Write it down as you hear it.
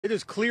It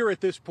is clear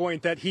at this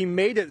point that he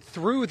made it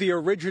through the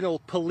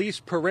original police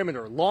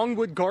perimeter.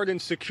 Longwood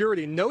Gardens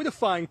security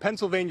notifying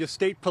Pennsylvania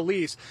State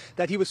Police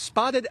that he was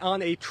spotted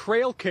on a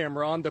trail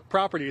camera on the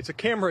property. It's a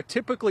camera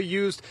typically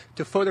used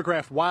to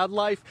photograph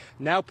wildlife,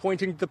 now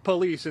pointing the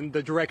police in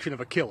the direction of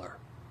a killer.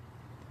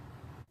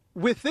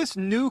 With this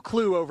new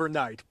clue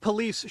overnight,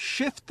 police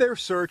shift their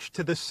search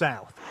to the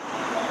south.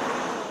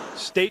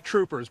 State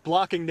troopers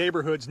blocking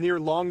neighborhoods near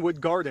Longwood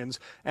Gardens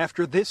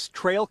after this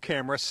trail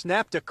camera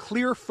snapped a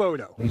clear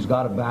photo. He's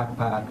got a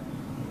backpack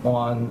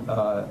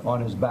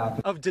on his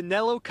back Of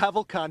Danelo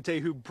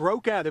Cavalcante, who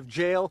broke out of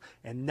jail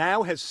and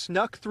now has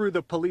snuck through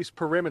the police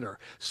perimeter,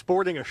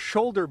 sporting a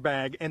shoulder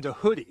bag and a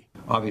hoodie.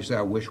 Obviously,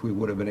 I wish we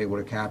would have been able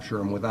to capture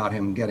him without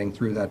him getting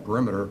through that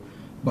perimeter,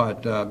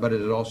 but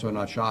it is also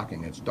not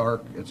shocking. It's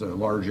dark, it's a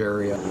large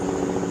area.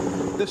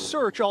 The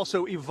search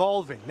also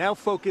evolving, now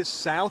focused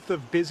south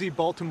of busy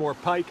Baltimore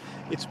Pike.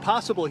 It's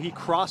possible he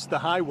crossed the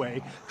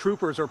highway.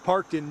 Troopers are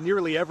parked in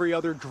nearly every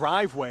other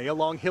driveway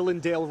along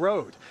Hillendale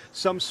Road.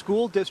 Some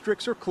school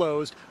districts are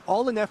closed,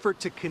 all in effort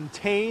to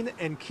contain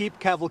and keep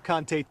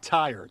Cavalcante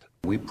tired.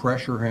 We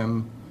pressure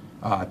him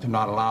to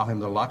not allow him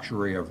the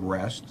luxury of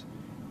rest,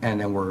 and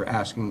then we're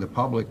asking the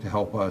public to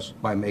help us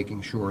by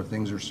making sure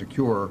things are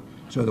secure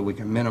so that we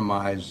can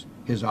minimize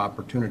his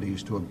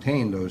opportunities to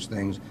obtain those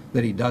things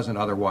that he doesn't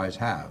otherwise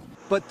have.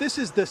 But this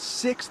is the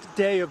 6th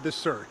day of the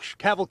search.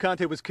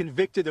 Cavalcante was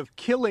convicted of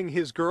killing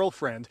his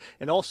girlfriend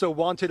and also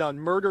wanted on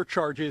murder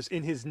charges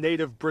in his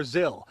native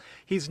Brazil.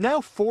 He's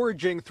now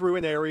foraging through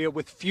an area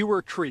with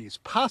fewer trees,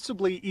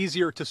 possibly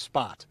easier to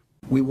spot.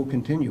 We will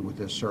continue with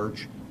this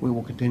search. We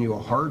will continue a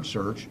hard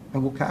search,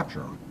 and we'll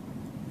capture him.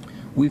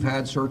 We've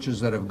had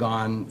searches that have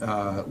gone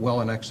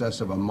well in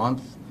excess of a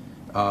month.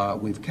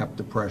 We've kept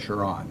the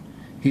pressure on.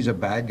 He's a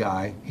bad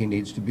guy. He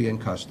needs to be in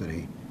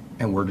custody,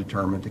 and we're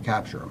determined to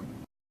capture him.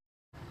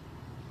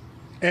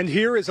 And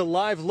here is a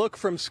live look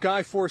from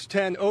Skyforce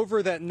 10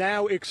 over that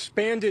now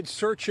expanded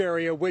search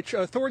area, which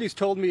authorities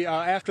told me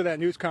after that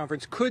news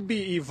conference could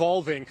be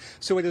evolving.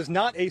 So it is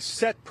not a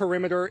set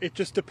perimeter. It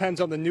just depends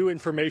on the new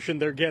information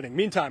they're getting.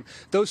 Meantime,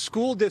 those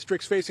school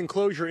districts facing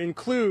closure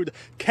include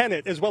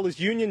Kennett as well as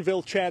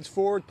Unionville, Chadds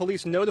Ford.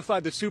 Police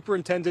notified the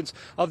superintendents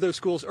of those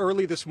schools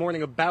early this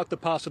morning about the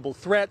possible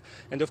threat.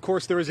 And of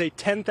course, there is a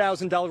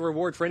 $10,000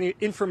 reward for any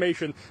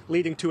information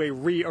leading to a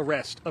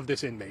re-arrest of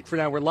this inmate. For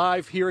now, we're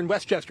live here in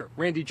Westchester.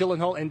 Randy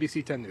Gyllenhaal,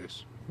 NBC 10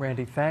 News.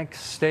 Randy,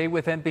 thanks. Stay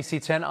with NBC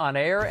 10 on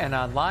air and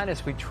online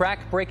as we track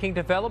breaking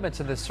developments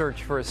in the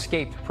search for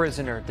escaped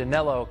prisoner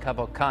Danelo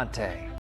Cavalcante.